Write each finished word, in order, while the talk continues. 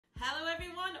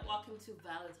welcome to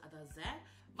Violet Adaze.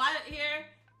 Violet here,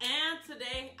 and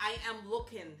today I am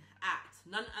looking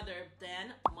at none other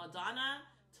than Madonna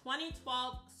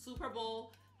 2012 Super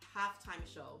Bowl halftime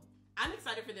show. I'm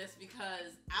excited for this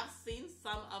because I've seen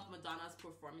some of Madonna's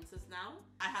performances now.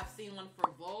 I have seen one for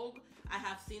Vogue, I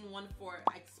have seen one for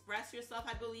Express Yourself,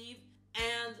 I believe,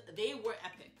 and they were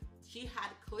epic. She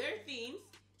had clear themes,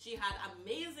 she had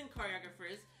amazing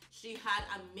choreographers, she had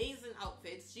amazing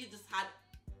outfits, she just had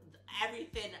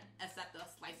everything except a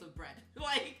slice of bread.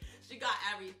 Like, she got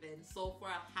everything. So for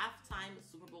a halftime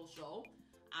Super Bowl show,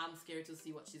 I'm scared to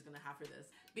see what she's gonna have for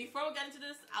this. Before we get into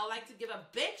this, I would like to give a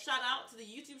big shout out to the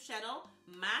YouTube channel,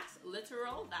 Max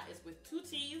Literal, that is with 2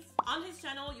 T's. On his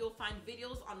channel, you'll find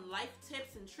videos on life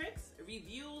tips and tricks,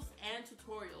 reviews, and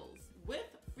tutorials with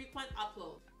frequent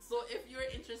uploads. So if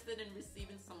you're interested in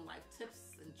receiving some life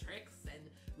tips and tricks and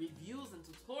reviews and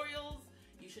tutorials,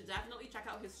 you should definitely check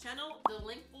out his channel. The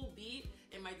link will be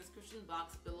in my description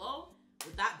box below.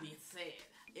 With that being said,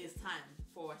 it's time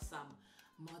for some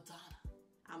Madonna.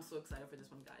 I'm so excited for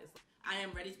this one, guys. I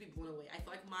am ready to be blown away. I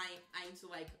feel like I need to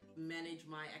manage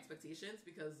my expectations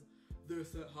because they're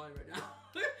set high right now.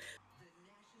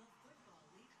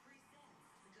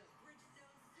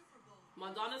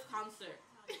 Madonna's concert.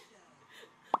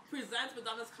 Presents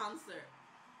Madonna's concert.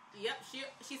 Yep,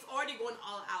 she's already going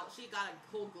all out. She got a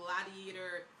whole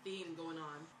gladiator theme going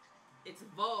on. It's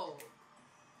Vogue.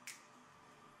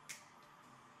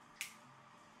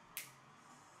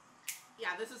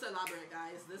 Yeah, this is elaborate,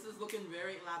 guys. This is looking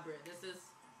very elaborate. This is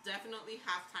definitely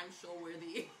halftime show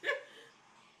worthy.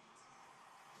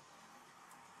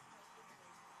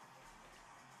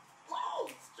 Oh,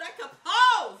 strike a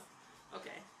pose!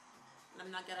 Okay, let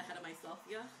me not get ahead of myself,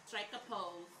 yeah? Strike a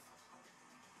pose.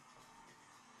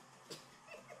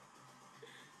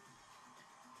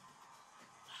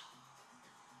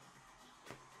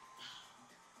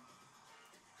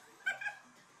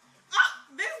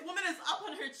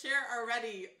 Chair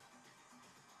already.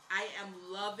 I am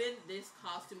loving this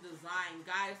costume design,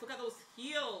 guys. Look at those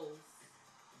heels.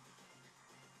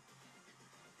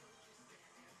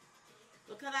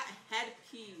 Look at that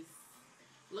headpiece.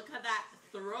 Look at that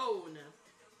throne.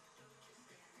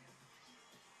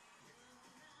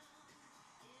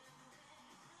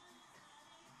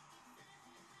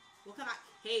 Look at that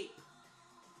cape.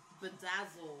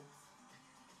 Bedazzled.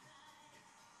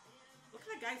 Look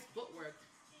at that guy's footwork.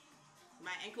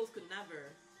 My ankles could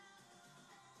never.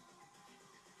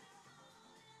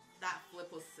 That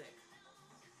flip was sick.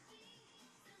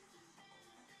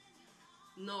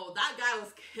 No, that guy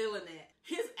was killing it.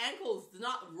 His ankles did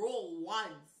not roll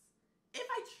once. If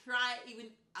I try even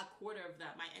a quarter of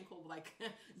that, my ankle will be like,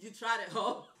 you tried it,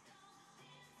 huh?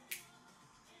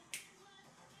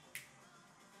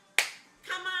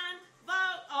 Come on,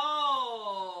 Vogue.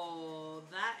 Oh,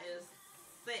 that is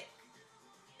sick.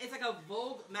 It's like a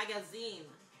Vogue magazine.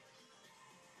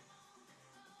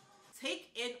 Take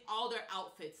in all their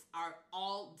outfits are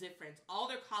all different. All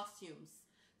their costumes.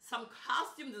 Some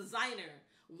costume designer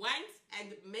went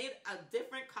and made a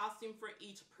different costume for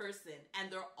each person.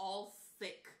 And they're all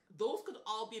sick. Those could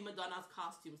all be Madonna's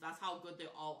costumes. That's how good they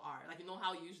all are. Like, you know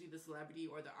how usually the celebrity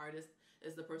or the artist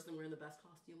is the person wearing the best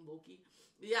costume, Loki?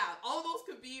 Yeah, all those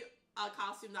could be a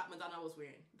costume that Madonna was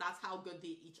wearing. That's how good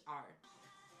they each are.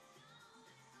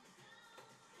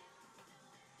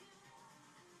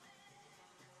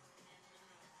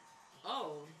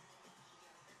 Oh.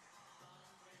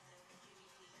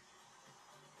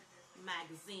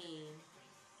 Magazine.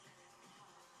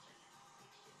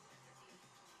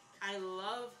 I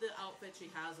love the outfit she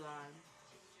has on.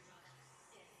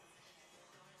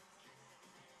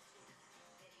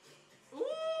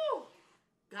 Ooh!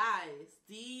 Guys,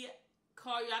 the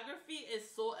choreography is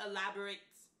so elaborate,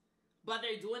 but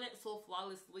they're doing it so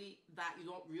flawlessly that you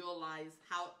don't realize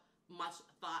how much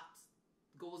thought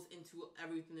goes into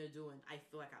everything they're doing. I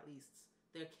feel like, at least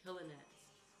they're killing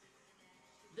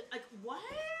it. Like, what?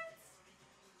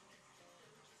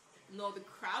 No, the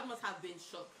crowd must have been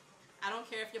shook. I don't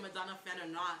care if you're a Madonna fan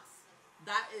or not.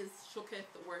 That is shooketh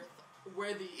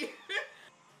worthy.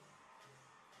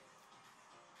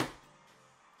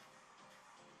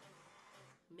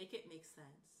 Make it make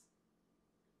sense.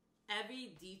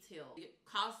 Every detail. The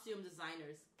costume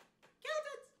designers killed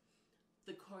it.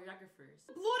 The choreographers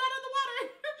blew it out of the water.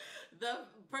 The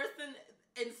person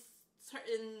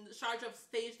in charge of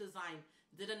stage design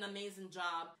did an amazing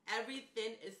job.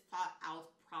 Everything is thought out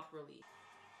properly.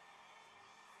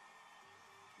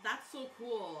 That's so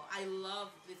cool. I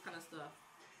love this kind of stuff.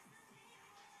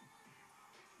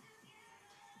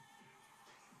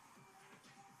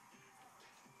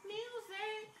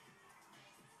 Music.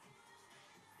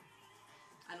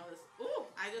 I know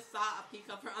I just saw a peek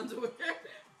of her underwear.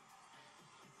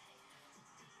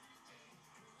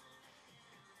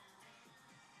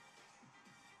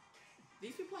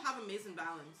 These people have amazing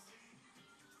balance.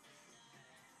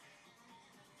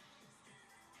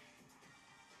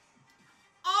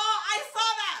 Oh, I saw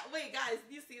that! Wait, guys,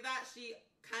 do you see that? She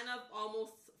kind of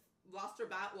almost lost her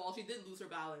balance. Well, she did lose her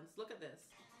balance. Look at this.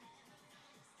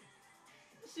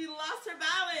 She lost her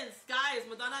balance! Guys,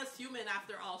 Madonna is human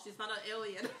after all. She's not an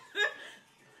alien.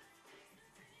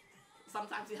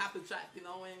 Sometimes you have to check, you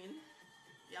know what I mean?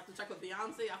 You have to check with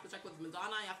Beyonce, you have to check with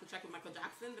Madonna, you have to check with Michael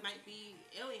Jackson. They might be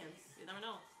aliens. You never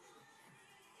know.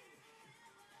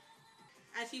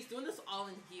 And she's doing this all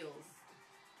in heels.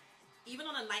 Even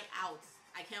on a night out,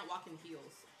 I can't walk in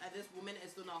heels. And this woman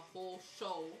is doing a whole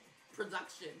show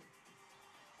production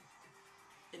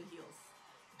in heels.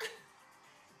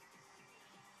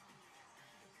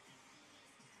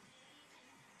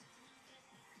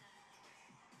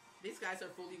 These guys are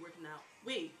fully working out.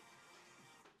 Wait.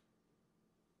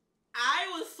 I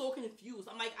was so confused.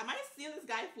 I'm like, am I seeing this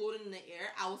guy floating in the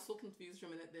air? I was so confused for a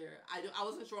minute there. I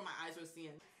wasn't sure what my eyes were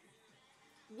seeing.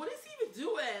 What is he even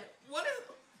doing?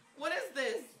 What is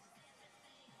this?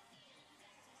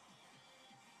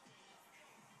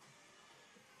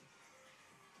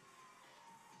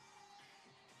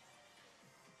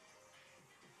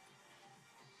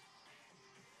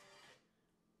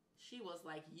 She was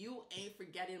like, you ain't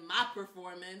forgetting my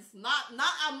performance. Not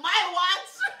on my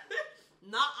watch.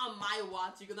 Not on my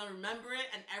watch. You're gonna remember it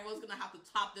and everyone's gonna have to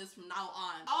top this from now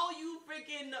on. All you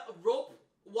freaking rope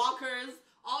walkers,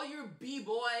 all your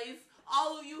b-boys,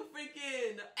 all of you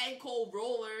freaking ankle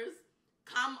rollers,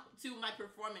 come to my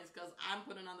performance because I'm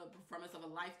putting on the performance of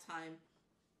a lifetime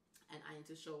and I need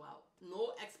to show out.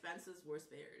 No expenses were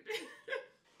spared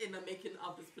in the making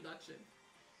of this production.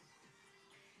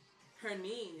 Her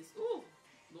knees, ooh,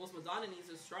 those Madonna knees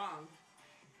are strong.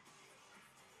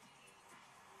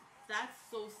 That's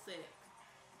so sick.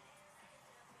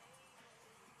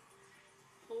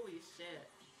 Holy shit.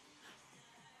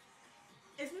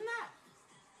 Isn't that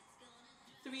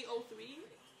 303?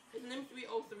 Isn't him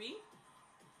 303?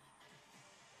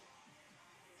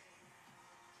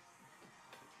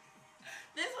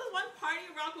 This was when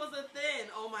party rock was a thing.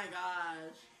 Oh my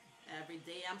gosh. Every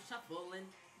day I'm shuffling.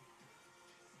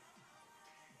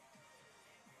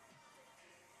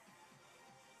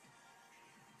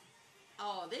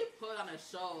 Oh, they put on a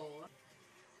show.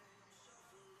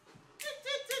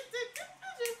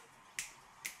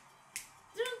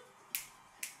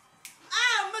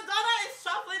 Ah, Madonna is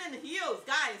shuffling in heels.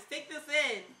 Guys, take this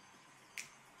in.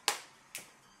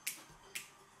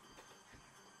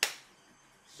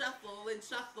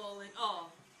 Shuffling.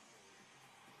 Oh.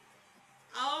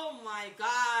 Oh my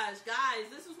gosh, guys.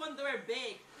 This is when they were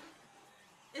big.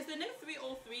 Is the name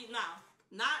 303?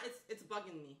 Nah, it's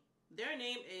bugging me. Their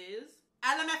name is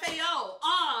LMFAO.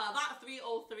 Oh, not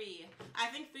 303. I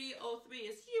think 303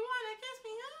 is she wanna kiss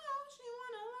me, oh, she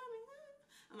wanna love me,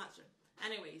 oh. I'm not sure.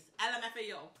 Anyways,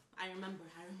 LMFAO. I remember.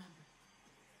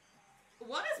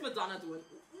 What is Madonna doing?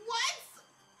 What?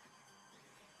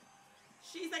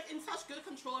 She's like in such good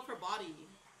control of her body.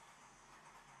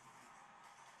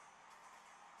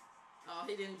 Oh,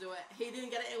 he didn't do it. He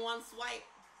didn't get it in one swipe.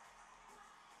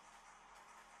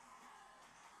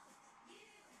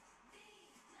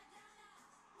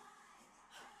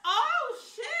 Oh,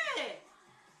 shit!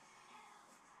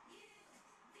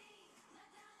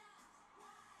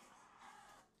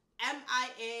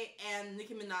 MIA and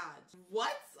Nicki Minaj.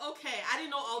 What? Okay, I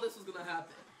didn't know all this was gonna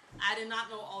happen. I did not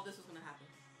know all this was gonna happen.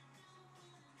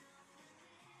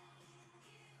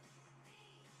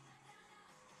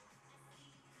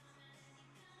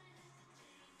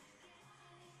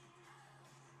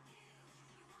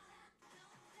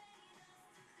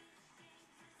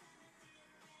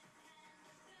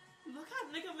 Look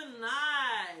at Nicki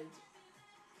Minaj.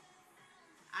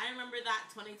 I remember that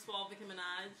 2012 Nicki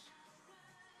Minaj.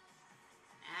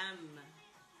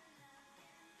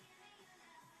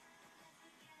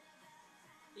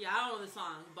 Yeah, I don't know the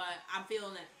song, but I'm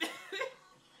feeling it.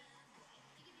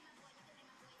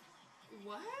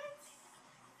 What?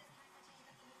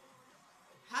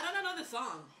 How did I know the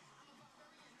song?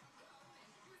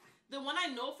 The one I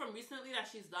know from recently that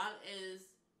she's done is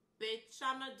Bitch,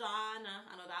 I'm Madonna.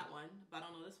 I know that one, but I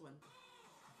don't know this one.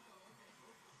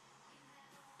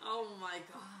 Oh my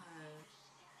gosh.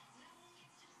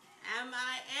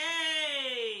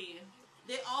 MIA.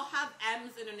 They all have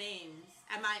M's in their names.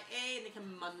 MIA, Nicki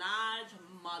Minaj,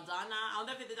 Madonna. I don't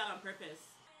know if they did that on purpose.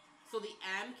 So the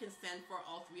M can stand for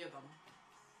all three of them.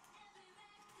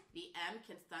 The M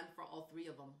can stand for all three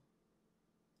of them.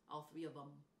 All three of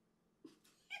them.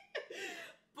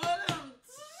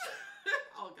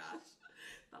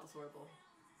 was horrible.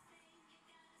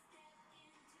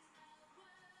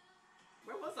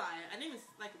 Where was I? I didn't even,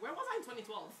 like, where was I in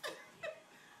 2012?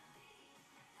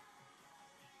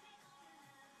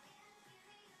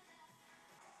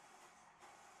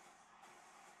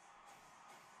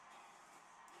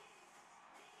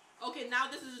 Okay, now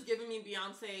this is just giving me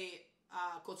Beyonce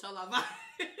Coachella vibes.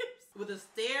 With the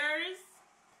stairs.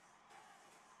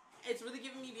 It's really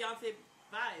giving me Beyonce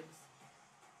vibes.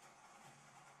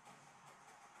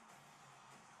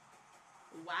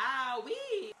 Wow,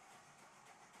 wee!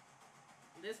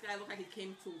 This guy looked like he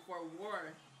came for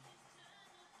war.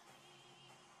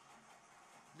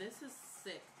 This is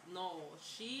sick. No,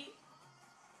 she...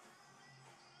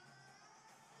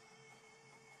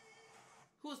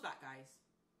 Who's that, guys?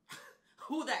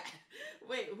 Who that?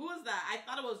 Wait, who is that? I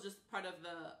thought it was just part of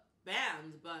the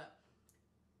band, but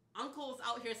Uncle's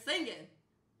out here singing.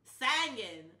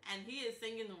 And he is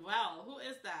singing well. Who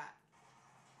is that?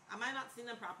 Am I not seeing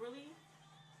them properly?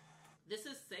 This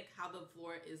is sick how the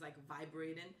floor is like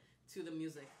vibrating to the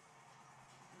music.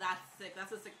 That's sick.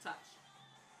 That's a sick touch.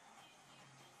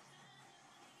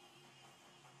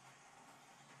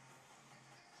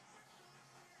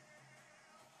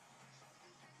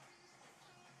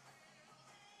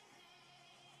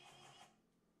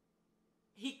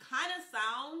 He kind of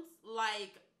sounds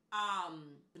like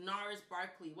Gnarls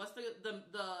Barkley. What's the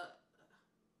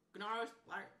Gnarls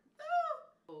Barkley?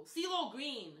 Oh, CeeLo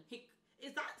Green.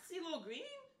 Is that CeeLo Green?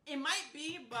 It might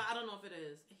be, but I don't know if it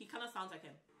is. He kind of sounds like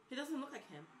him. He doesn't look like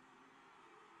him.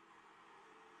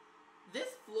 This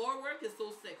floor work is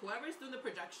so sick. Whoever's doing the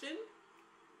projection,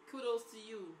 kudos to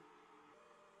you.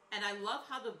 And I love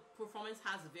how the performance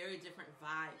has very different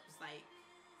vibes. Like,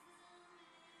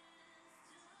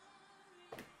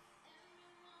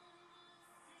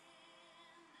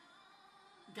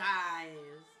 guys.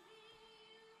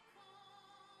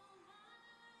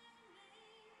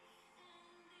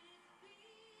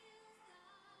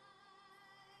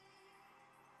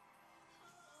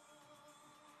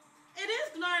 It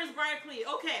is Gnarls Barkley.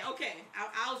 Okay.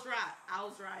 I was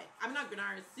right. I'm not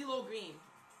Gnarls. CeeLo Green.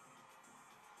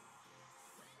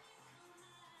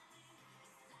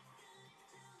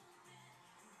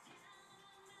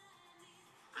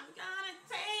 I'm gonna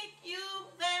take you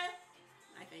there.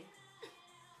 I think.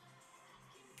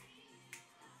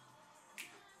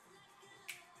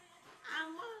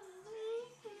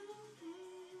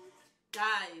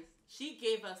 Guys, she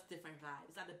gave us different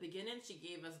vibes. At the beginning, she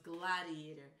gave us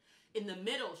Gladiator. In the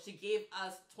middle, she gave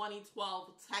us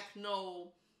 2012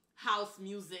 techno house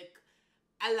music,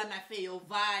 LMFAO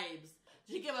vibes.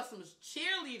 She gave us some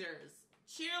cheerleaders.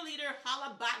 Cheerleader,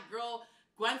 holla back girl,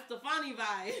 Gwen Stefani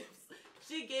vibes.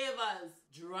 She gave us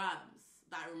drums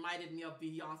that reminded me of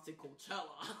Beyonce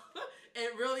Coachella.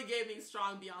 It really gave me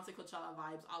strong Beyonce Coachella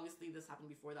vibes. Obviously, this happened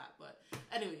before that, but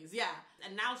anyways, yeah.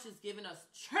 And now she's giving us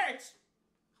church.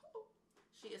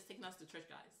 She is taking us to church,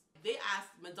 guys. They asked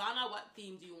Madonna, what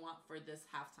theme do you want for this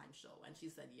halftime show? And she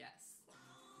said yes.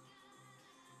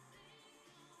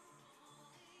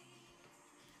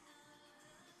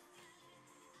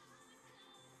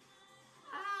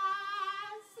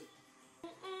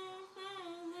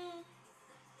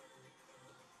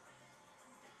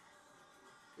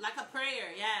 Like a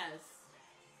prayer, yes.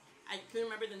 I couldn't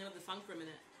remember the name of the song for a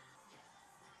minute.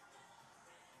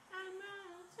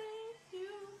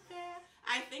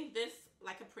 I think this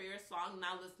Like a Prayer song,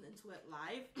 now listening to it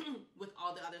live with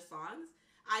all the other songs,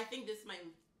 I think this is my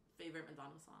favorite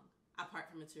Madonna song,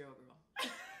 apart from Material Girl.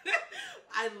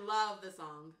 I love this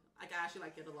song. Like, I actually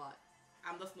like it a lot.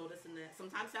 I'm just noticing it.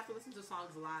 Sometimes you have to listen to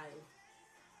songs live.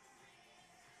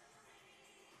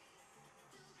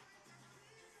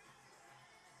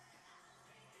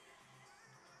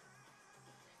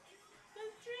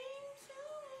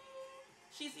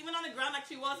 She's even on the ground like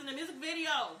she was in the music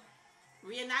video.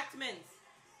 Reenactments.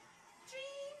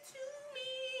 Dream to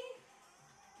me.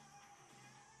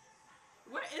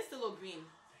 Where is CeeLo Green?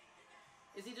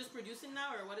 Is he just producing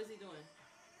now, or what is he doing?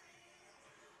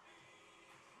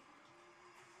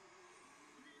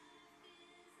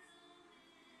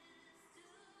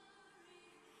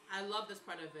 I love this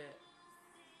part of it.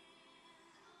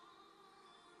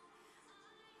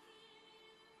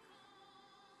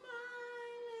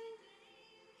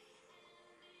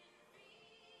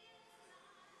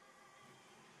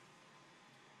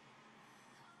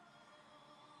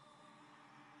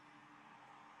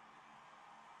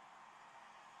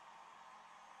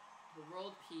 The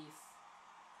world peace.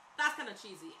 That's kind of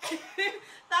cheesy.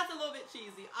 That's a little bit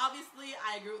cheesy. Obviously,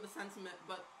 I agree with the sentiment,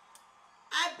 but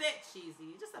a bit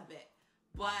cheesy. Just a bit.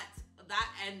 But that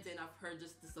ending of her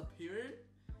just disappearing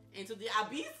into the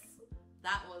abyss,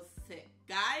 That was sick.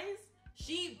 Guys,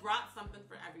 she brought something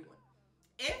for everyone.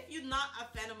 If you're not a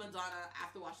fan of Madonna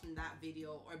after watching that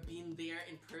video or being there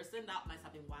in person, that might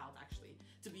have been wild actually,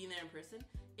 to be there in person.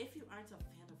 If you aren't a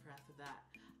fan of her after that,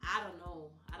 I don't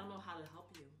know how to help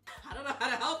you. I don't know how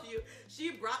to help you. She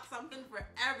brought something for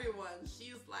everyone.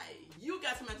 She's like, you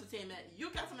got some entertainment, you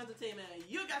got some entertainment,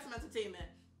 you got some entertainment.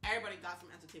 Everybody got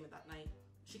some entertainment that night.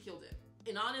 She killed it.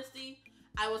 In honesty,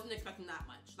 I wasn't expecting that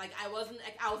much. Like I was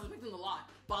expecting a lot,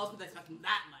 but I wasn't expecting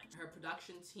that much. Her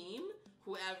production team,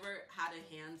 whoever had a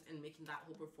hand in making that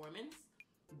whole performance,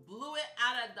 blew it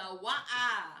out of the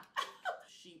water.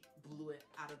 She blew it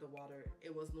out of the water.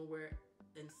 It was nowhere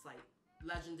in sight.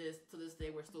 Legend is, to this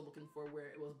day, we're still looking for where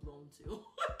it was blown to.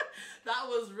 That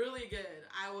was really good.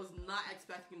 I was not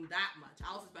expecting that much.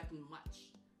 I was expecting much,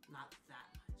 not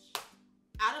that much.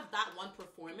 Out of that one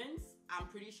performance, I'm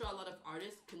pretty sure a lot of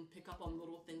artists can pick up on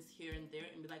little things here and there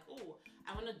and be like, oh,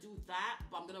 I want to do that,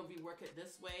 but I'm going to rework it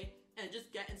this way, and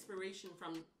just get inspiration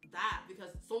from that,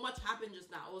 because so much happened just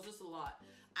now. It was just a lot.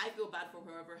 I feel bad for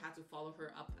whoever had to follow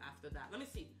her up after that. Let me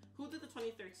see. Who did the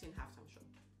 2013 halftime show?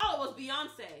 Oh, it was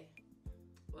Beyonce.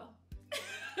 Well,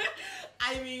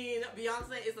 I mean,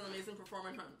 Beyonce is an amazing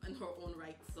performer in her own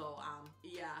right. So,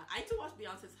 yeah, I need to watch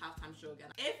Beyonce's halftime show again.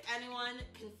 If anyone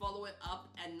can follow it up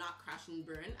and not crash and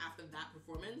burn after that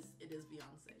performance, it is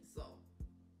Beyonce. So,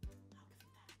 I'll give it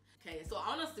that. Okay, so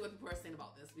I want to see what people are saying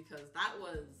about this, because that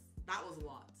was a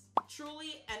lot.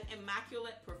 Truly an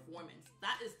immaculate performance.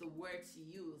 That is the word to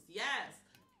use. Yes.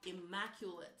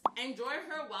 Immaculate. Enjoy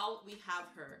her while we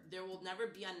have her. There will never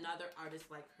be another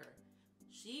artist like her.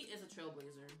 She is a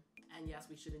trailblazer, and yes,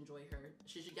 we should enjoy her.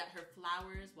 She should get her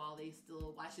flowers while she's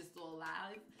still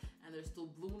alive and they're still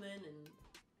blooming, and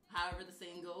however the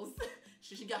saying goes.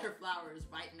 She should get her flowers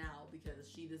right now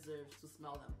because she deserves to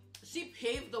smell them. She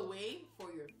paved the way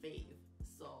for your fave,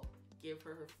 so give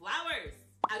her her flowers.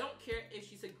 I don't care if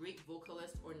she's a great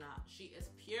vocalist or not. She is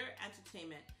pure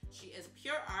entertainment. She is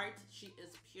pure art. She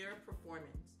is pure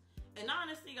performance. And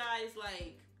honestly, guys,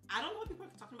 like, I don't know what people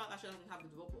are talking about that she doesn't have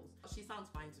good vocals. She sounds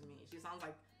fine to me. She sounds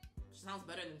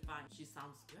better than fine. She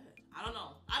sounds good. I don't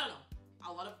know.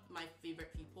 A lot of my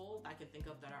favorite people that I can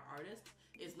think of that are artists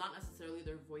is not necessarily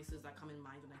their voices that come in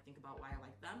mind when I think about why I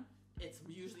like them. It's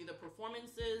usually the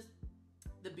performances,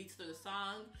 the beats to the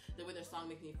song, the way their song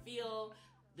makes me feel,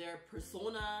 their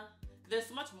persona. There's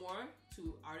so much more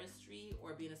to artistry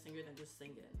or being a singer than just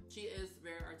singing. She is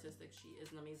very artistic. She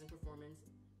is an amazing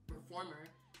performer,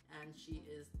 and she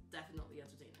is definitely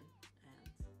entertaining. And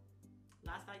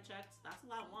last I checked, that's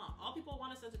all I want. All people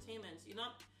want is entertainment. You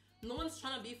know, no one's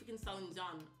trying to be freaking Celine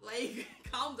Dion. Like,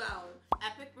 calm down.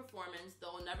 Epic performance.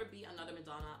 There will never be another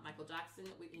Madonna, Michael Jackson,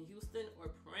 Whitney Houston,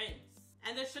 or Prince.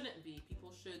 And there shouldn't be.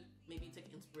 People should maybe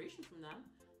take inspiration from them,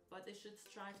 but they should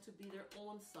strive to be their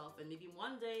own self. And maybe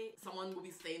one day someone will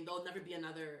be saying there'll never be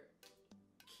another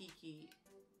Kiki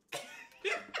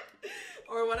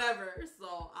or whatever.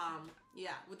 So,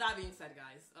 yeah, with that being said,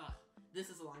 guys, this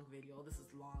is a long video. This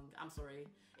is long. I'm sorry.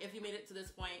 If you made it to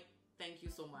this point, thank you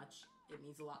so much. It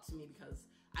means a lot to me because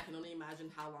I can only imagine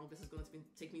how long this is going to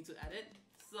take me to edit.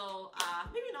 So,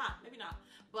 maybe not.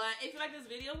 But if you like this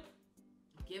video,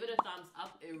 give it a thumbs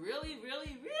up. It really,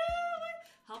 really, really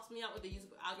helps me out with the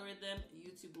YouTube algorithm.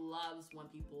 YouTube loves when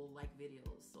people like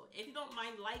videos. So if you don't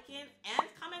mind liking and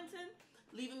commenting,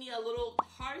 leaving me a little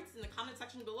heart in the comment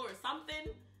section below or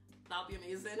something, that would be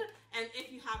amazing. And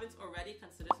if you haven't already,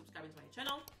 consider subscribing to my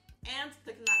channel and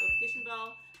clicking that notification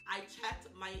bell. I checked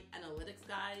my analytics,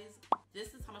 guys.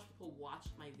 This is how much people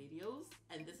watch my videos,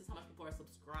 and this is how much people are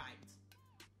subscribed.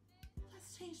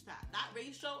 Let's change that. That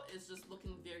ratio is just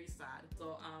looking very sad.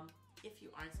 So if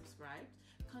you aren't subscribed,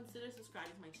 consider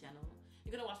subscribing to my channel.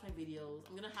 You're gonna watch my videos.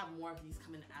 I'm gonna have more of these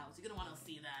coming out. You're gonna want to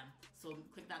see them. So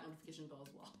click that notification bell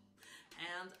as well.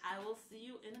 And I will see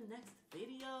you in the next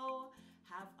video.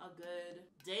 Have a good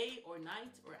day or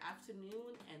night or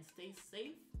afternoon, and stay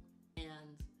safe,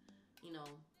 and, you know,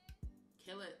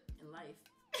 kill it in life.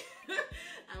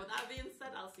 And with that being said,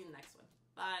 I'll see you in the next one.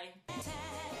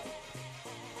 Bye.